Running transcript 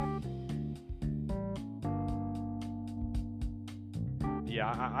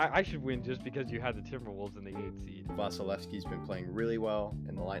Yeah, I should win just because you had the Timberwolves in the 8th seed. Vasilevsky's been playing really well,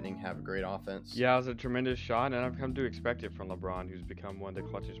 and the Lightning have a great offense. Yeah, it was a tremendous shot, and I've come to expect it from LeBron, who's become one of the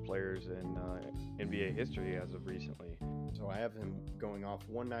clutchest players in NBA history as of recently. So I have him going off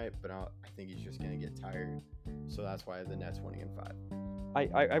one night, but I think he's just going to get tired. So that's why the Nets winning in 5.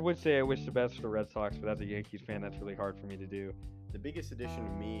 I would say I wish the best for the Red Sox, but as a Yankees fan, that's really hard for me to do. The biggest addition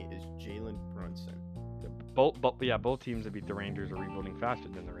to me is Jalen Brunson. Both teams that beat the Rangers are rebuilding faster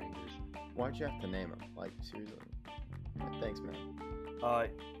than the Rangers. Why'd you have to name them? Like, seriously. Thanks, man.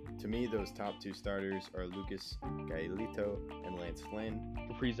 To me, those top 2 starters are Lucas Gaelito and Lance Flynn.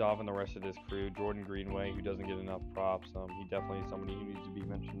 Kaprizov and the rest of this crew. Jordan Greenway, who doesn't get enough props. He definitely is somebody who needs to be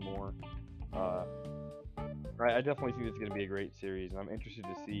mentioned more. I definitely think it's going to be a great series, and I'm interested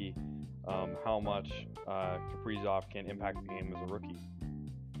to see how much Kaprizov can impact the game as a rookie.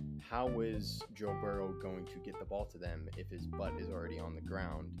 How is Joe Burrow going to get the ball to them if his butt is already on the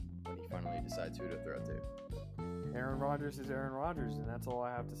ground when he finally decides who to throw to? Aaron Rodgers is Aaron Rodgers, and that's all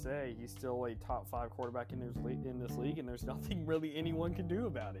I have to say. He's still a top 5 quarterback in this league, and there's nothing really anyone can do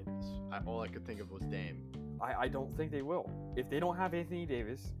about it. All I could think of was Dame. I don't think they will. If they don't have Anthony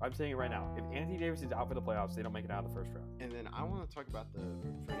Davis, I'm saying it right now, if Anthony Davis is out for the playoffs, they don't make it out of the first round. And then I want to talk about the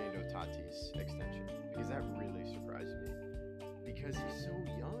Fernando Tatis extension, because that really surprised me. Because he's so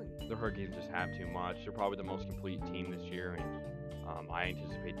young. The Hurricanes just have too much. They're probably the most complete team this year, and I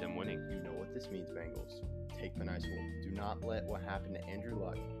anticipate them winning. You know what this means, Bengals. Take the nice one. Do not let what happened to Andrew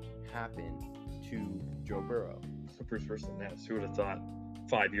Luck happen to Joe Burrow. Clippers versus the Nets. Who would have thought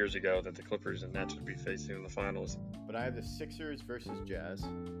 5 years ago that the Clippers and Nets would be facing in the finals? But I have the Sixers versus Jazz.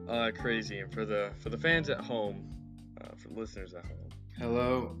 Crazy. And for the fans at home, for the listeners at home.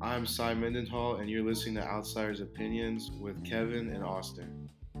 Hello, I'm Cy Mendenhall, and you're listening to Outsiders Opinions with Kevin and Austin.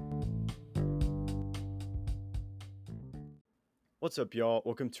 What's up, y'all?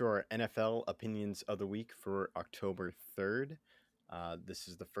 Welcome to our NFL Opinions of the Week for October 3rd. This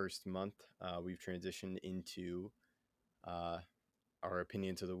is the first month we've transitioned into our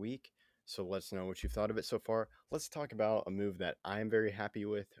Opinions of the Week. So let's know what you've thought of it so far. Let's talk about a move that I'm very happy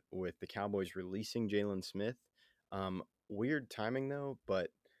with the Cowboys releasing Jalen Smith. Weird timing, though,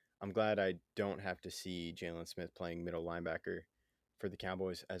 but I'm glad I don't have to see Jalen Smith playing middle linebacker for the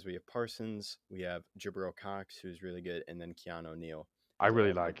Cowboys, as we have Parsons, we have Jabril Cox, who's really good, and then Keanu Neal. I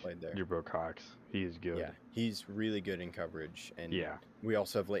really like Jabril Cox. He is good. Yeah, he's really good in coverage. And yeah, we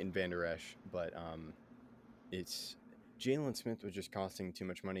also have Leighton Vander Esch, but it's Jalen Smith was just costing too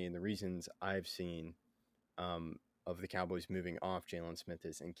much money, and the reasons I've seen of the Cowboys moving off Jalen Smith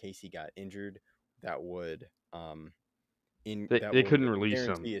is in case he got injured, that would they couldn't release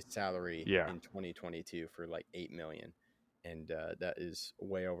him. His salary in 2022 for like $8 million. And that is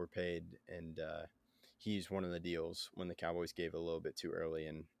way overpaid, and he's one of the deals when the Cowboys gave a little bit too early,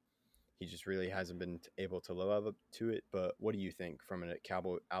 and he just really hasn't been able to live up to it. But what do you think from a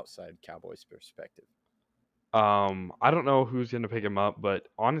outside Cowboys perspective? I don't know who's going to pick him up, but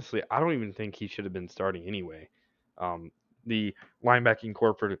honestly, I don't even think he should have been starting anyway. The linebacking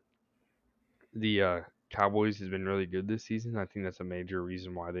core for the Cowboys has been really good this season. I think that's a major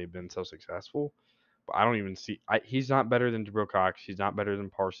reason why they've been so successful. But I don't even see he's not better than Jabril Cox. He's not better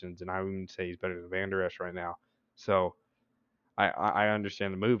than Parsons, and I wouldn't say he's better than Vander Esch right now. So I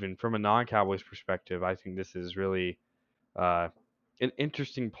understand the move. And from a non-Cowboys perspective, I think this is really an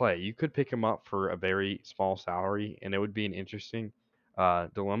interesting play. You could pick him up for a very small salary, and it would be an interesting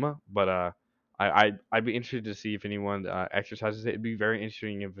dilemma. But I'd be interested to see if anyone exercises it. It'd be very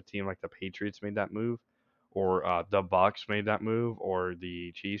interesting if a team like the Patriots made that move, or the Bucs made that move, or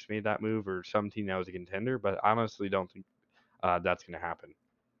the Chiefs made that move, or some team that was a contender. But I honestly don't think that's going to happen.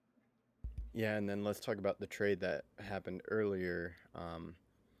 Yeah, and then let's talk about the trade that happened earlier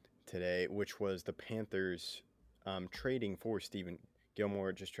today, which was the Panthers trading for Stephen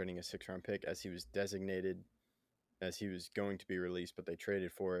Gilmore, just trading a 6th-round pick as he was designated, as he was going to be released, but they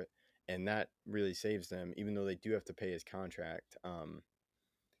traded for it, and that really saves them, even though they do have to pay his contract.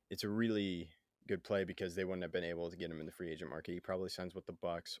 It's a really good play because they wouldn't have been able to get him in the free agent market. He probably signs with the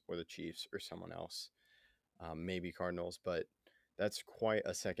Bucs or the Chiefs or someone else, maybe Cardinals, but that's quite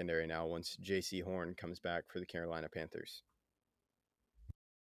a secondary now once J.C. Horn comes back for the Carolina Panthers.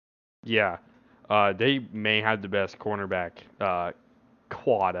 Yeah, they may have the best cornerback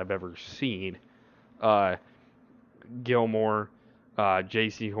quad I've ever seen. Gilmore,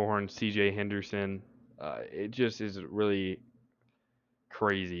 J.C. Horn, C.J. Henderson. It just is really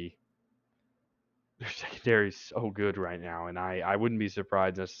crazy. Their secondary is so good right now, and I wouldn't be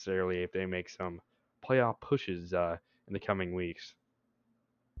surprised necessarily if they make some playoff pushes in the coming weeks.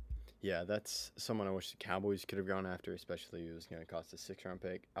 Yeah, that's someone I wish the Cowboys could have gone after, especially if it was going to cost a 6th-round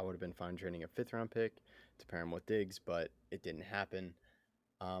pick. I would have been fine trading a 5th-round pick to pair him with Diggs, but it didn't happen.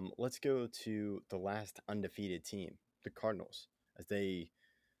 Let's go to the last undefeated team, the Cardinals, as they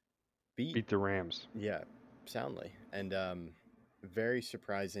beat, Beat the Rams. yeah, soundly. And very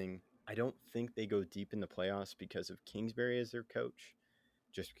surprising. I don't think they go deep in the playoffs because of Kingsbury as their coach,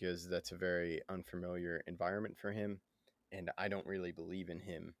 just because that's a very unfamiliar environment for him. And I don't really believe in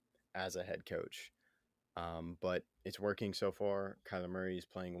him as a head coach. But it's working so far. Kyler Murray is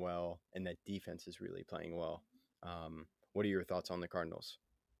playing well, and that defense is really playing well. What are your thoughts on the Cardinals?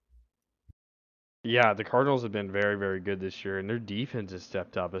 Yeah, the Cardinals have been very, very good this year, and their defense has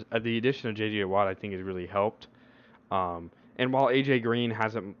stepped up. The addition of J.J. Watt, I think, has really helped. And while A.J. Green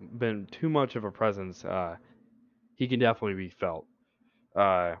hasn't been too much of a presence, he can definitely be felt.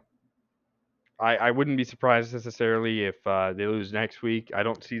 Uh, I wouldn't be surprised necessarily if they lose next week. I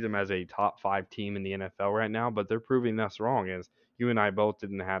don't see them as a top 5 team in the NFL right now, but they're proving us wrong, as you and I both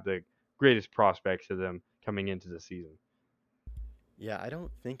didn't have the greatest prospects of them coming into the season. Yeah, I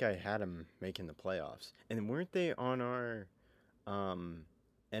don't think I had them making the playoffs. And weren't they on our um,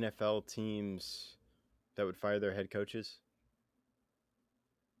 NFL teams that would fire their head coaches?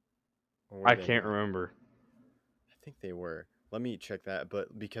 Or were I they can't not? remember. I think they were. Let me check that.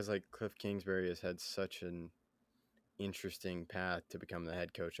 But because like Cliff Kingsbury has had such an interesting path to become the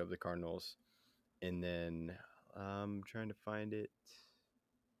head coach of the Cardinals, and then I'm trying to find it.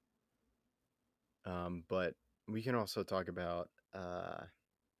 But we can also talk about.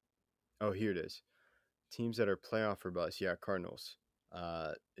 Oh, here it is. Teams that are playoff or bust. Yeah, Cardinals.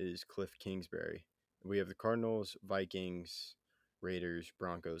 Is Cliff Kingsbury. We have the Cardinals, Vikings, Raiders,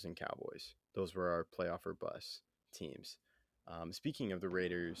 Broncos, and Cowboys. Those were our playoff or bust teams. Speaking of the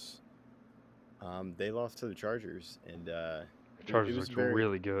Raiders, they lost to the Chargers, and it Chargers was looked very,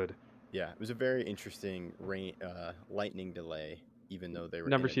 really good. yeah, it was a very interesting lightning delay, even though they were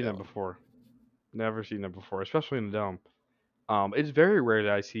Never in a seen that dome. before. Never seen that before, especially in the dome. It's very rare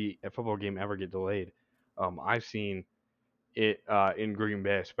that I see a football game ever get delayed. I've seen it in Green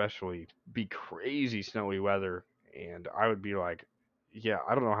Bay, especially, be crazy snowy weather, and I would be like, yeah,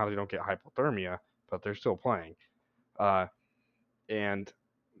 I don't know how they don't get hypothermia, but they're still playing. Uh, and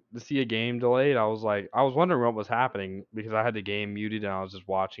to see a game delayed, I was like, I was wondering what was happening because I had the game muted and I was just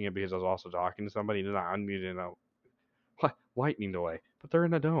watching it because I was also talking to somebody, and then I unmuted and lightning delay, but they're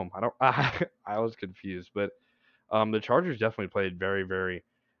in a dome. I don't. I was confused, but the Chargers definitely played very, very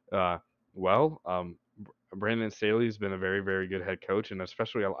uh, well. Brandon Staley's been a very, very good head coach, and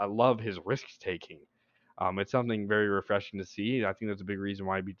especially I love his risk taking. It's something very refreshing to see. I think that's a big reason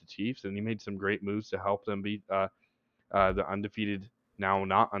why he beat the Chiefs, and he made some great moves to help them beat the undefeated, now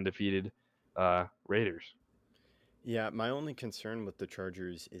not undefeated, Raiders. Yeah, my only concern with the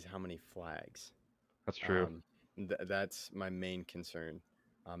Chargers is how many flags. That's true. Um, that's my main concern.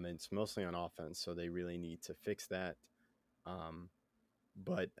 It's mostly on offense, so they really need to fix that. Um,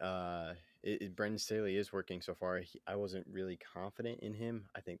 but Brendan Staley is working so far. I wasn't really confident in him.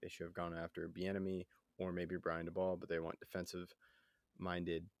 I think they should have gone after Bieniemy or maybe Brian DeBall, but they went defensive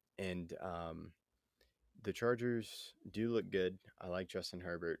minded. And the Chargers do look good. I like Justin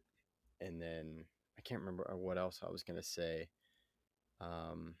Herbert. And then I can't remember what else I was gonna say.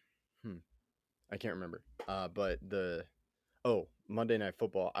 Um, hmm, I can't remember. But Monday Night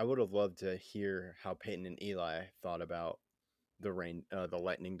Football. I would have loved to hear how Peyton and Eli thought about the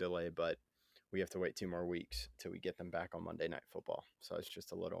lightning delay, but we have to wait 2 more weeks till we get them back on Monday Night Football. So it's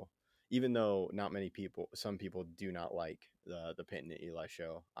just a little, even though not many people, some people do not like the Peyton and Eli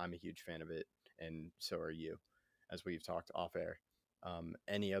show. I'm a huge fan of it, and so are you, as we've talked off air.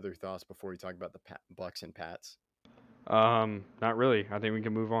 Any other thoughts before we talk about the Bucks and Pats? Not really. I think we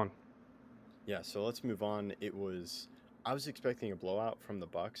can move on. Yeah, so let's move on. I was expecting a blowout from the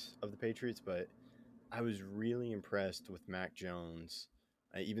Bucks of the Patriots, but I was really impressed with Mac Jones.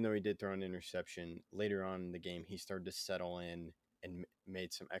 Even though he did throw an interception later on in the game, he started to settle in and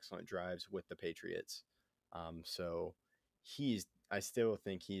made some excellent drives with the Patriots. So I still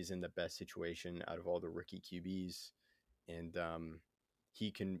think he's in the best situation out of all the rookie QBs, and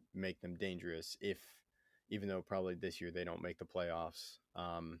he can make them dangerous even though probably this year they don't make the playoffs.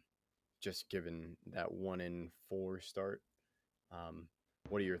 Just given that 1-4 start.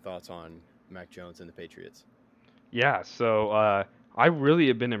 What are your thoughts on Mac Jones and the Patriots? Yeah, so I really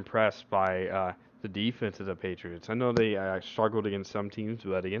have been impressed by the defense of the Patriots. I know they struggled against some teams,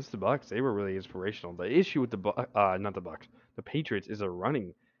 but against the Bucks, they were really inspirational. The issue with not the Bucks, the Patriots is a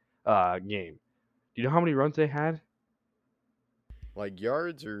running game. Do you know how many runs they had? Like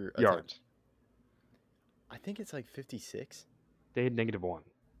yards or attempts? Yards. I think it's like 56. They had -1.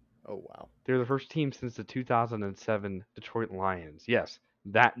 Oh wow. They're the first team since the 2007 Detroit Lions. Yes,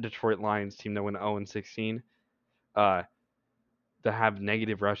 that Detroit Lions team that went 0-16 uh, to have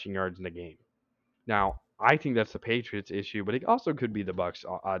negative rushing yards in the game. Now, I think that's the Patriots' issue, but it also could be the Bucks'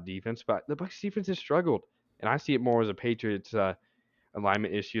 defense. But the Bucks' defense has struggled, and I see it more as a Patriots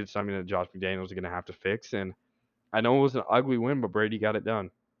alignment issue. It's something that Josh McDaniels is going to have to fix. And I know it was an ugly win, but Brady got it done.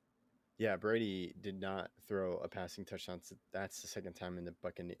 Yeah, Brady did not throw a passing touchdown. That's the second time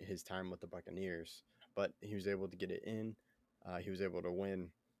in his time with the Buccaneers, but he was able to get it in. He was able to win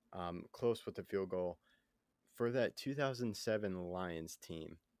close with the field goal. For that 2007 Lions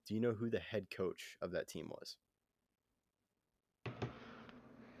team, do you know who the head coach of that team was?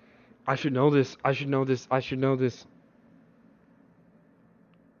 I should know this. I should know this. I should know this.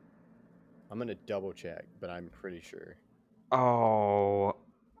 I'm going to double check, but I'm pretty sure. Oh,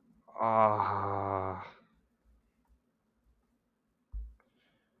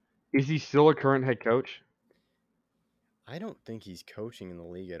 is he still a current head coach? I don't think he's coaching in the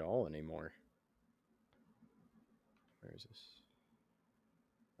league at all anymore. Where is this?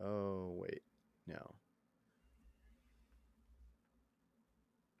 Oh, wait. No.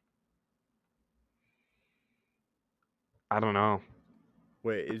 I don't know.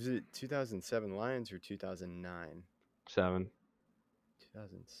 Wait, is it 2007 Lions or 2009? 7.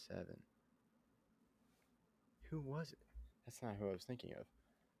 2007. Who was it? That's not who I was thinking of.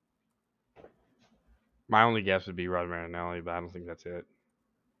 My only guess would be Rod Marinelli, but I don't think that's it.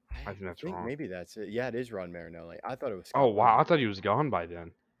 I think that's wrong. Maybe that's it. Yeah, it is Rod Marinelli. I thought it was Oh Scott wow, I Linehan. thought he was gone by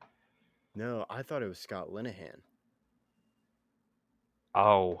then. No, I thought it was Scott Linehan.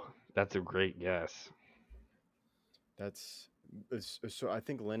 Oh, that's a great guess. So I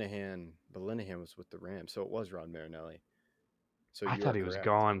think Linehan, but Linehan was with the Rams, so it was Rod Marinelli. So I you thought are he was correct.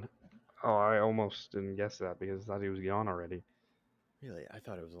 gone. Oh, I almost didn't guess that because I thought he was gone already. Really, I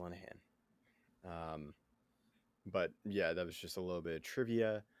thought it was Linehan. But yeah, that was just a little bit of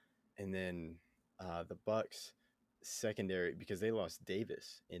trivia, and then the Bucks secondary, because they lost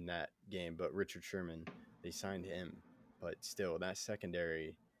Davis in that game, but Richard Sherman, they signed him, but still that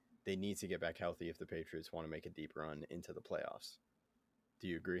secondary, they need to get back healthy if the Patriots want to make a deep run into the playoffs. Do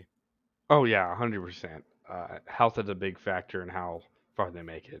you agree? Oh yeah, 100%. Health is a big factor in how far they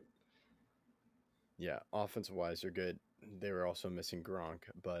make it. Yeah, offensive wise, they're good. They were also missing Gronk,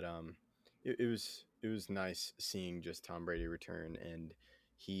 but it was nice seeing just Tom Brady return, and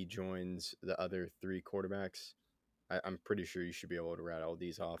he joins the other three quarterbacks. I'm pretty sure you should be able to rattle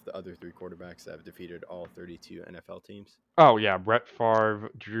these off. The other three quarterbacks that have defeated all 32 NFL teams. Oh yeah, Brett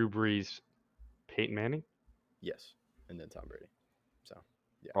Favre, Drew Brees, Peyton Manning. Yes, and then Tom Brady. So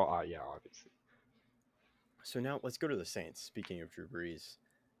yeah. Oh yeah, obviously. So now let's go to the Saints. Speaking of Drew Brees,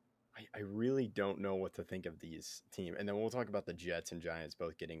 I really don't know what to think of these teams, and then we'll talk about the Jets and Giants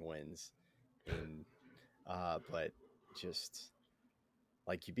both getting wins. But just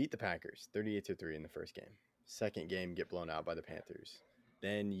like you beat the Packers 38-3 in the first game. Second game, get blown out by the Panthers.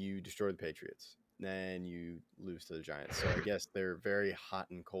 Then you destroy the Patriots. Then you lose to the Giants. So I guess they're very hot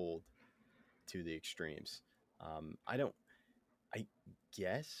and cold to the extremes. I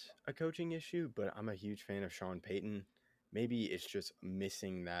guess a coaching issue, but I'm a huge fan of Sean Payton. Maybe it's just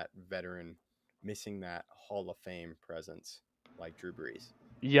missing that veteran, missing that Hall of Fame presence like Drew Brees.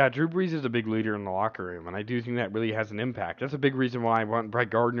 Yeah, Drew Brees is a big leader in the locker room, and I do think that really has an impact. That's a big reason why I want Brett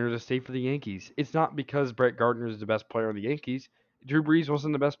Gardner to stay for the Yankees. It's not because Brett Gardner is the best player on the Yankees. Drew Brees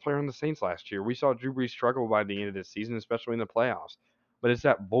wasn't the best player on the Saints last year. We saw Drew Brees struggle by the end of this season, especially in the playoffs. But it's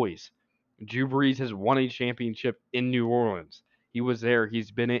that voice. Drew Brees has won a championship in New Orleans. He was there.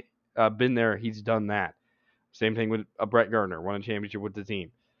 He's been there. He's done that. Same thing with Brett Gardner, won a championship with the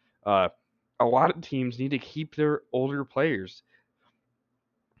team. Uh, a lot of teams need to keep their older players.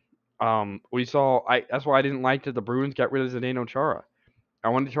 We saw. That's why I didn't like that the Bruins got rid of Zdeno Chara. I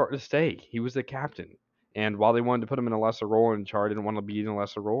wanted Chara to stay. He was the captain, and while they wanted to put him in a lesser role, and Chara didn't want to be in a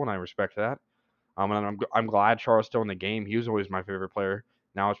lesser role, and I respect that. And I'm glad Chara's still in the game. He was always my favorite player.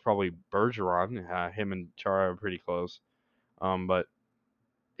 Now it's probably Bergeron. Him and Chara are pretty close. But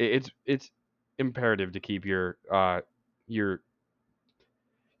it's imperative to keep your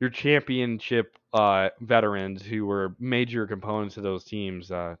championship veterans who were major components of those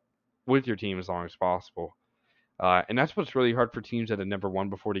teams with your team as long as possible. And that's what's really hard for teams that have never won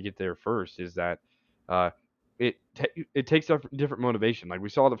before to get there first is that uh, it takes a different motivation. Like we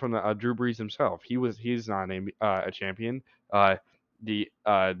saw that from Drew Brees himself. He's not a champion.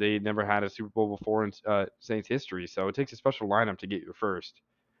 They never had a Super Bowl before in Saints history, so it takes a special lineup to get your first.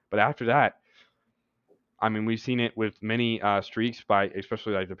 But after that, I mean, we've seen it with many streaks by,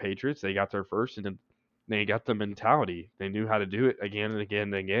 especially like the Patriots. They got their first, and then they got the mentality. They knew how to do it again and again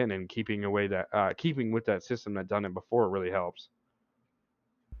and again, and keeping with that system that done it before really helps.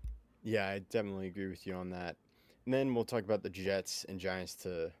 Yeah, I definitely agree with you on that. And then we'll talk about the Jets and Giants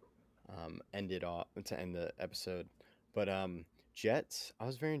to end it off to end the episode. But Jets, I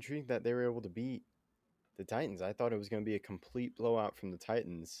was very intrigued that they were able to beat the Titans. I thought it was going to be a complete blowout from the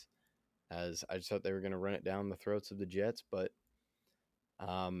Titans, as I just thought they were going to run it down the throats of the Jets. But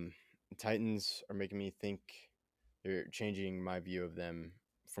the Titans are making me think they're changing my view of them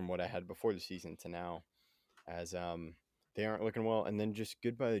from what I had before the season to now, as they aren't looking well. And then just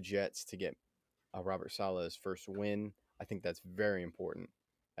good by the Jets to get Robert Saleh's first win. I think that's very important,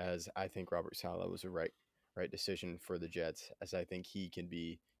 as I think Robert Saleh was a right decision for the Jets, as I think he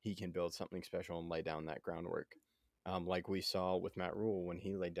can build something special and lay down that groundwork, like we saw with Matt Rule when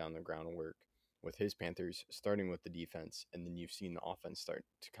he laid down the groundwork with his Panthers, starting with the defense, and then you've seen the offense start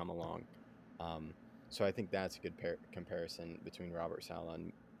to come along. So I think that's a good comparison between Robert Saleh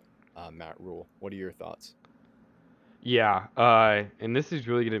and Matt Rule. What are your thoughts? Yeah, and this is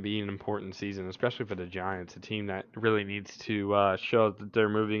really going to be an important season, especially for the Giants, a team that really needs to show that they're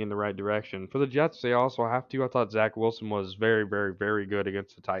moving in the right direction. For the Jets, they also have to. I thought Zach Wilson was very, very, very good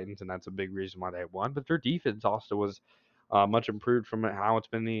against the Titans, and that's a big reason why they won. But their defense also was much improved from how it's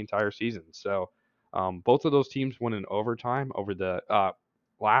been the entire season. So both of those teams won in overtime over the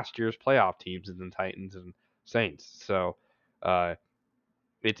last year's playoff teams, in the Titans and Saints. So. Uh,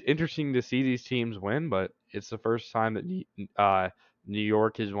 it's interesting to see these teams win, but it's the first time that New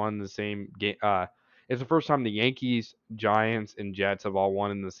York has won the same game. It's the first time the Yankees, Giants, and Jets have all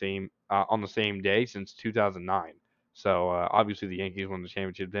won in the same on the same day since 2009. So obviously the Yankees won the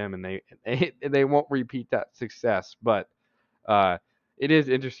championship then, and they won't repeat that success. But uh, it is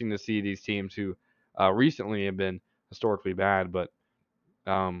interesting to see these teams who recently have been historically bad, but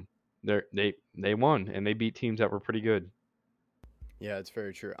they won and they beat teams that were pretty good. Yeah, it's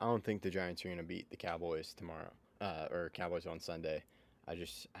very true. I don't think the Giants are going to beat the Cowboys tomorrow, or Cowboys on Sunday. I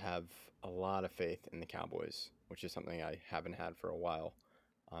just have a lot of faith in the Cowboys, which is something I haven't had for a while,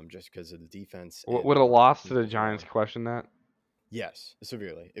 just because of the defense and Would a what the loss to team the does well. Giants question that? Yes,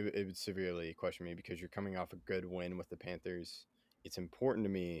 severely. It would severely question me because you're coming off a good win with the Panthers. It's important to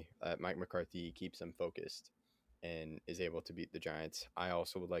me that Mike McCarthy keeps them focused and is able to beat the Giants. I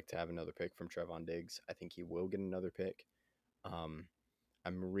also would like to have another pick from Trevon Diggs. I think he will get another pick. Um,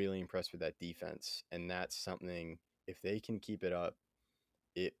 I'm really impressed with that defense, and that's something. If they can keep it up,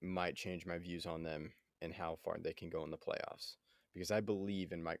 it might change my views on them and how far they can go in the playoffs. Because I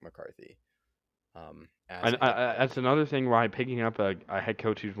believe in Mike McCarthy as And a head that's coach. another thing why picking up a head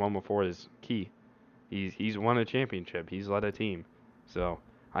coach who's won before is key. He's won a championship. He's led a team, so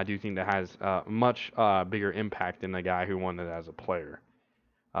I do think that has much bigger impact than the guy who won it as a player.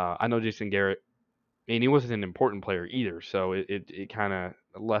 I know Jason Garrett, and he wasn't an important player either, so it kind of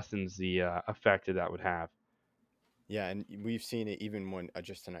lessens the effect that would have. Yeah, and we've seen it even when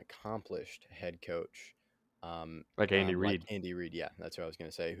just an accomplished head coach, Like Andy like Reid. Andy Reid. Yeah, that's what I was going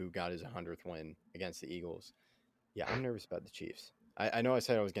to say. Who got his 100th win against the Eagles? Yeah, I'm nervous about the Chiefs. I know I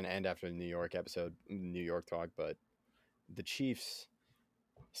said I was going to end after the New York episode, New York talk, but the Chiefs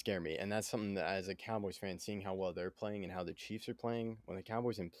scare me, and that's something that as a Cowboys fan, seeing how well they're playing and how the Chiefs are playing, when the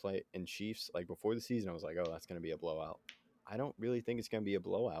Cowboys and Chiefs like before the season, I was like, oh, that's going to be a blowout. I don't really think it's going to be a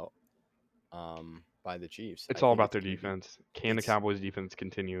blowout by the Chiefs. It's I all think about it's their going to be defense. Can the it's Cowboys defense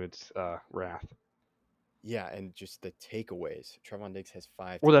continue its wrath? yeah, and just the takeaways. Trevon Diggs has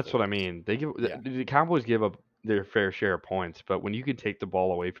 5 Well, that's what I takeaways. mean. They give Yeah, the Cowboys give up their fair share of points, but when you can take the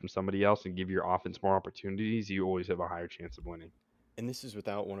ball away from somebody else and give your offense more opportunities, you always have a higher chance of winning. and this is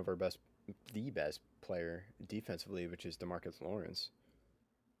without one of our the best player defensively, which is Demarcus Lawrence.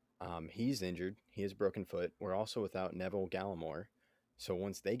 He's injured. He has a broken foot. We're also without Neville Gallimore. So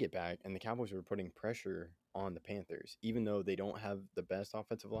once they get back, and the Cowboys were putting pressure on the Panthers, even though they don't have the best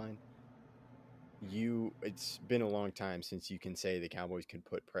offensive line, it's been a long time since you can say the Cowboys can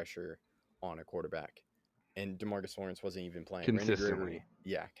put pressure on a quarterback. And DeMarcus Lawrence wasn't even playing. Randy Consistently. Gregory,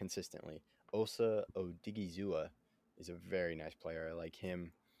 yeah, consistently. Osa Odigizua is a very nice player. I like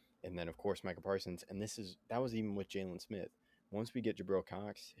him. And then of course Michael Parsons. And that was even with Jalen Smith. Once we get Jabril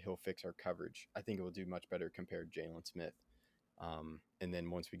Cox, he'll fix our coverage. I think it will do much better compared to Jalen Smith. And then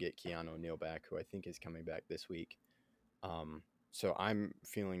once we get Keanu O'Neal back, who I think is coming back this week, so I'm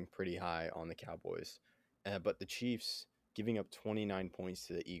feeling pretty high on the Cowboys. But the Chiefs giving up 29 points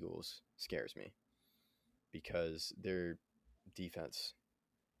to the Eagles scares me because their defense,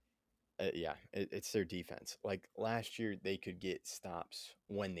 it's their defense. Like last year, they could get stops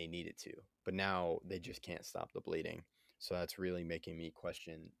when they needed to, but now they just can't stop the bleeding. So that's really making me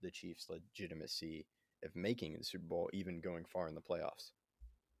question the Chiefs' legitimacy of making the Super Bowl, even going far in the playoffs.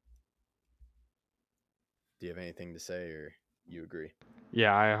 Do you have anything to say, or you agree?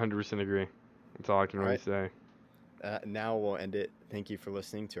 Yeah, I 100% agree. That's all I can really Alright. say. Now we'll end it. Thank you for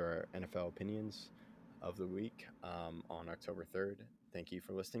listening to our NFL opinions of the week on October 3rd. Thank you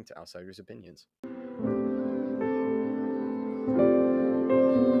for listening to Outsiders Opinions.